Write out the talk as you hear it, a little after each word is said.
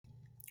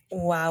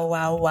Wow,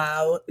 wow,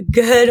 wow.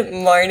 Good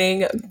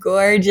morning,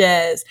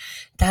 gorgeous.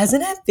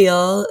 Doesn't it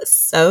feel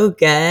so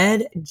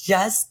good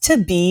just to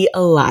be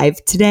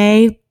alive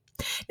today?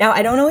 Now,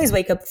 I don't always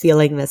wake up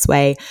feeling this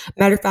way.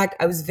 Matter of fact,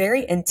 I was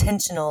very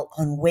intentional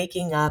on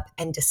waking up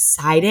and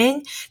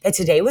deciding that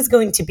today was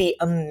going to be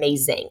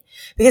amazing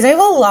because I have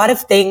a lot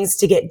of things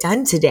to get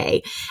done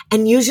today.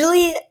 And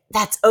usually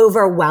that's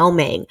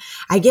overwhelming.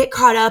 I get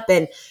caught up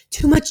in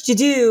too much to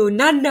do,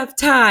 not enough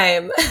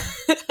time.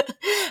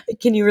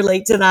 Can you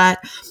relate to that?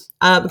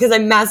 Because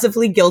I'm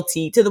massively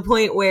guilty to the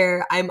point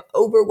where I'm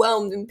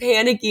overwhelmed and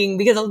panicking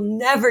because I'll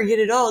never get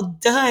it all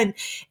done.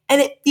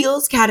 And it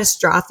feels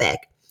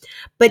catastrophic.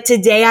 But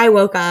today I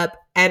woke up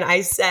and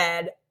I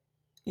said,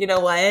 you know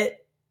what?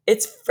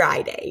 It's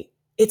Friday.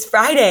 It's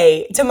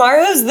Friday.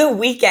 Tomorrow's the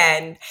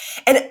weekend.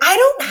 And I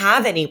don't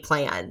have any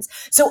plans.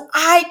 So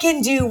I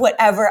can do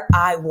whatever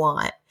I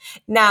want.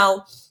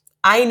 Now,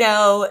 I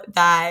know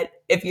that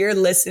if you're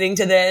listening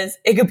to this,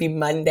 it could be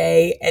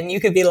Monday and you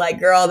could be like,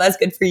 girl, that's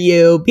good for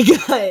you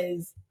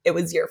because it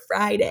was your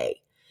Friday.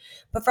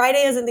 But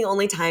Friday isn't the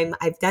only time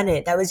I've done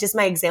it. That was just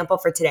my example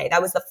for today.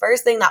 That was the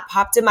first thing that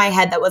popped in my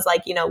head that was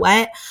like, you know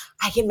what?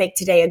 I can make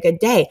today a good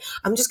day.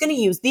 I'm just going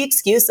to use the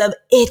excuse of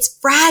it's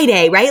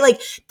Friday, right?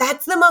 Like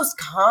that's the most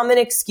common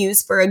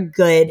excuse for a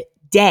good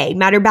day.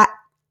 Matter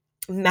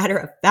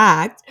of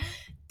fact,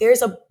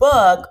 there's a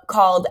book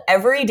called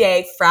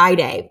Everyday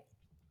Friday.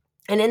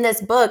 And in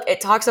this book,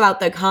 it talks about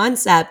the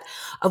concept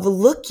of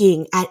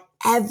looking at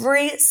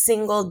every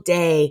single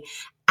day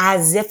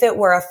as if it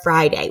were a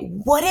Friday.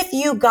 What if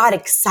you got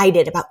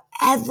excited about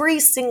every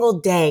single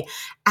day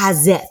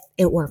as if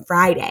it were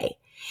Friday?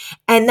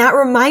 And that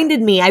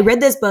reminded me, I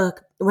read this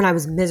book when I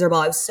was miserable.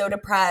 I was so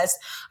depressed.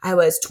 I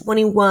was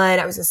 21.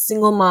 I was a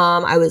single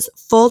mom. I was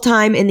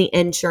full-time in the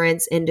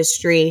insurance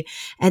industry.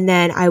 And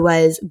then I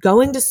was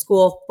going to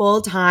school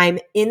full-time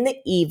in the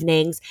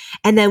evenings.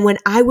 And then when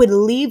I would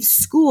leave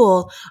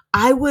school,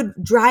 I would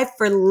drive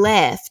for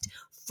Lyft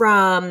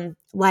from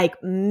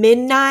like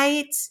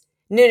midnight.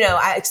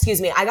 Excuse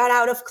me. I got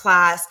out of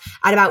class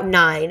at about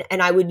 9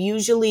 and I would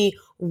usually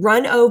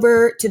run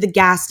over to the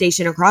gas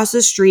station across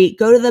the street,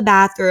 go to the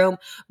bathroom,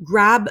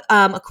 grab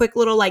a quick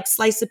little like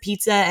slice of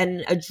pizza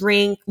and a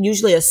drink,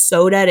 usually a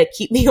soda to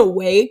keep me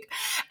awake.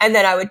 And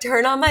then I would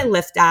turn on my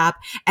Lyft app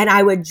and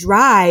I would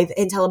drive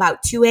until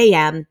about 2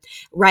 a.m.,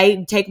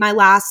 right? Take my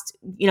last,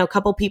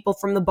 couple people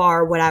from the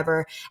bar,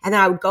 whatever. And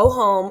then I would go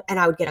home and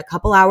I would get a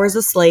couple hours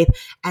of sleep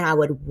and I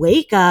would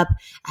wake up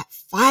at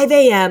 5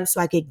 a.m.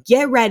 so I could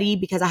get ready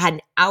because I had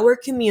an hour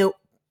commute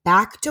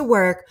back to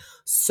work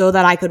so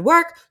that I could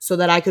work, so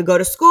that I could go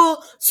to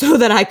school, so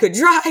that I could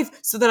drive,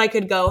 so that I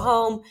could go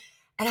home.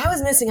 And I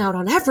was missing out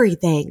on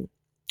everything.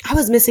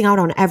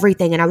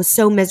 And I was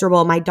so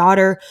miserable. My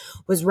daughter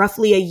was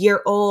roughly a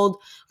year old.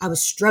 I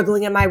was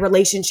struggling in my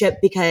relationship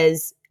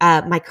because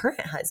my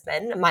current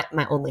husband,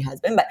 my only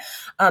husband,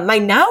 but my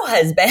now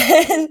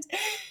husband,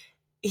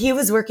 he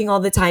was working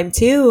all the time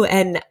too.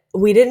 And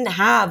we didn't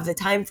have the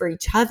time for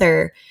each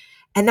other.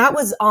 And that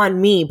was on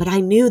me, but I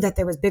knew that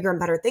there was bigger and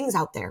better things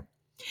out there.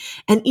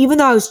 And even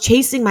though I was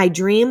chasing my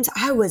dreams,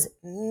 I was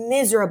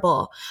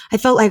miserable. I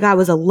felt like I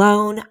was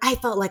alone. I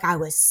felt like I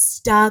was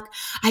stuck.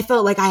 I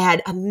felt like I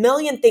had a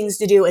million things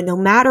to do. And no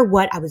matter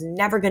what, I was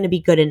never going to be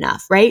good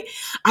enough, right?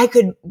 I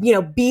could,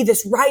 be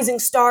this rising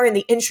star in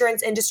the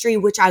insurance industry,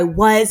 which I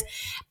was.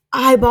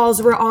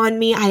 Eyeballs were on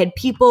me. I had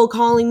people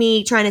calling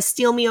me, trying to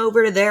steal me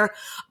over to their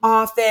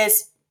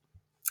office.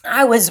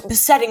 I was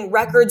setting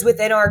records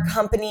within our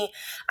company.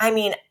 I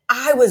mean,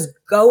 I was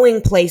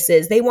going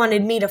places. They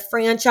wanted me to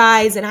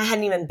franchise and I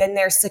hadn't even been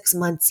there 6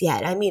 months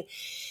yet. I mean,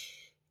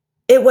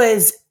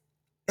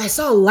 I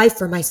saw a life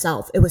for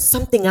myself. It was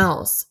something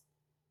else.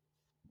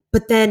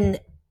 But then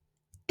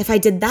if I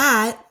did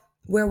that,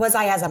 where was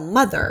I as a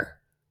mother,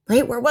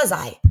 right? Where was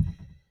I?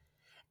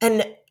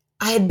 And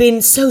I had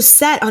been so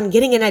set on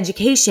getting an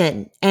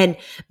education and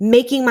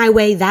making my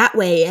way that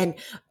way and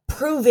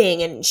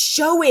proving and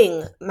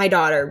showing my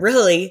daughter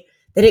really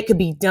that it could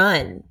be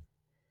done.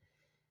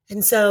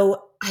 And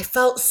so I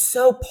felt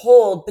so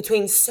pulled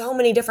between so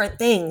many different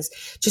things,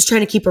 just trying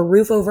to keep a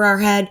roof over our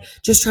head,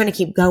 just trying to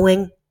keep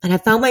going. And I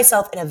found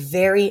myself in a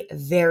very,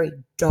 very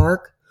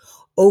dark,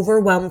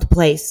 overwhelmed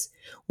place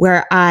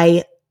where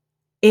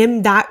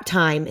in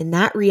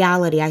that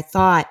reality, I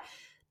thought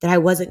that I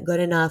wasn't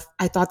good enough.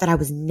 I thought that I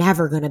was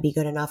never going to be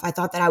good enough. I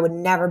thought that I would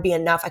never be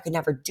enough. I could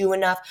never do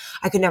enough.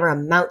 I could never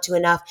amount to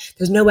enough.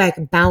 There's no way I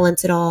could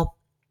balance it all.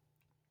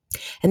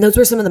 And those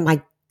were some of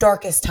my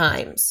darkest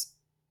times.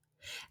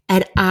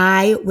 And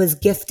I was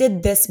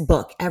gifted this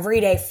book,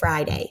 Everyday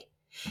Friday.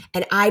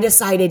 And I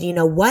decided, you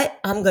know what?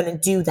 I'm going to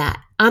do that.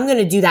 And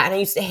I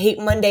used to hate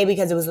Monday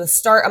because it was the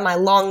start of my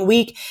long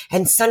week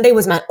and Sunday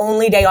was my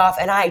only day off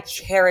and I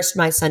cherished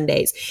my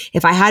Sundays.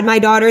 If I had my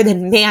daughter,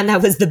 then man,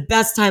 that was the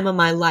best time of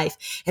my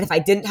life. And if I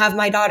didn't have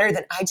my daughter,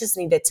 then I just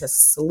needed to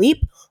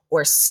sleep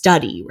or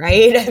study,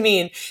 right? I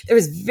mean, there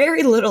was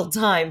very little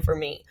time for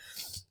me.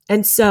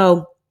 And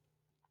so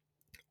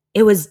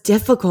it was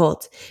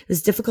difficult. It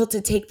was difficult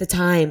to take the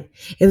time.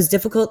 It was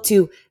difficult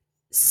to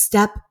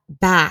step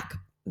back,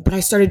 but I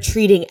started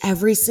treating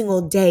every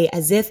single day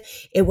as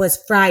if it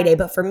was Friday.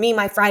 But for me,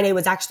 my Friday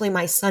was actually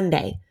my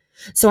Sunday.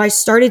 So I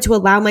started to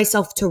allow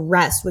myself to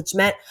rest, which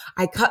meant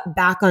I cut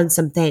back on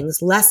some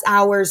things, less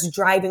hours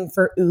driving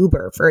for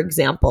Uber, for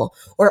example,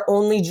 or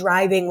only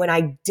driving when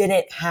I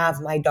didn't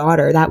have my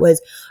daughter. That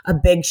was a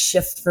big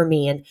shift for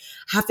me, and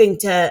having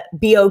to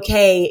be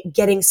okay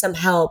getting some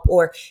help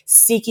or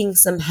seeking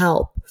some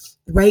help,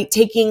 right?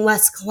 Taking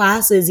less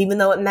classes, even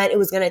though it meant it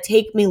was going to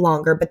take me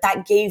longer, but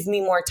that gave me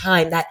more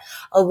time. That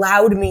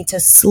allowed me to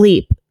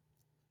sleep.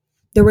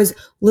 There was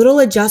little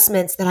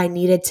adjustments that I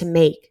needed to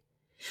make.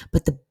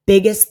 But the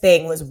biggest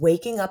thing was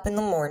waking up in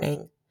the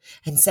morning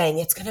and saying,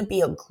 it's going to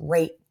be a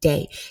great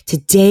day.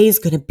 Today's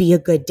going to be a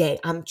good day.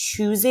 I'm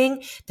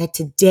choosing that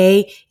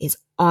today is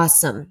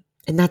awesome.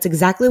 And that's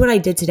exactly what I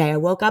did today. I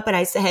woke up and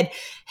I said,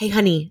 hey,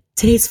 honey,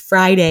 today's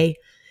Friday.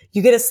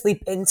 You get to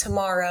sleep in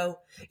tomorrow.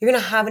 You're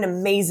going to have an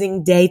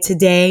amazing day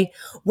today.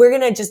 We're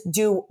going to just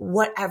do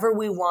whatever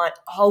we want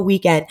all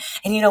weekend.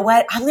 And you know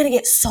what? I'm going to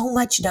get so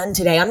much done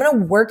today. I'm going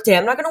to work today.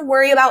 I'm not going to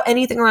worry about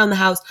anything around the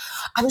house.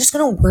 I'm just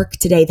going to work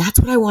today. That's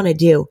what I want to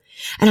do.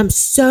 And I'm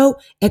so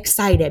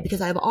excited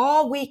because I have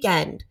all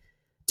weekend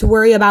to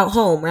worry about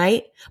home,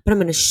 right? But I'm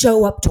going to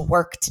show up to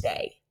work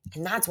today.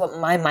 And that's what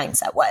my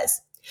mindset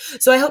was.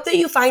 So I hope that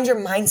you find your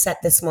mindset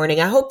this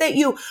morning. I hope that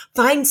you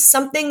find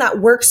something that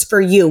works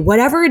for you,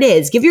 whatever it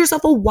is. Give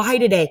yourself a why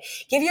today.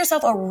 Give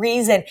yourself a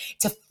reason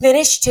to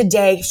finish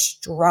today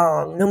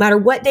strong. No matter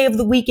what day of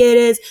the week it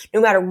is,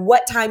 no matter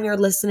what time you're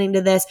listening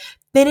to this,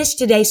 finish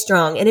today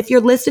strong. And if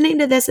you're listening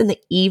to this in the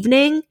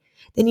evening,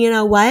 then you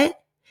know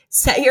what?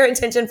 Set your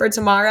intention for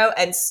tomorrow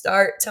and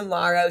start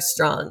tomorrow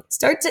strong.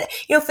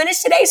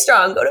 Finish today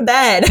strong. Go to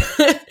bed.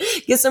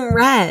 Get some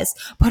rest.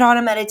 Put on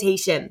a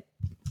meditation.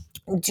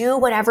 Do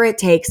whatever it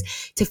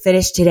takes to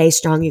finish today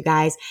strong, you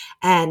guys,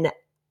 and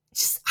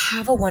just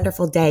have a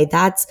wonderful day.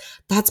 That's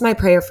my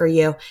prayer for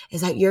you,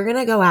 is that you're going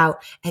to go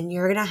out and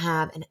you're going to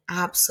have an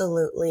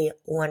absolutely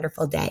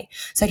wonderful day.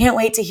 So I can't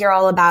wait to hear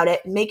all about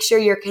it. Make sure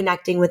you're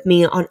connecting with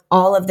me on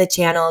all of the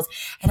channels,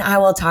 and I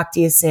will talk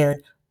to you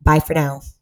soon. Bye for now.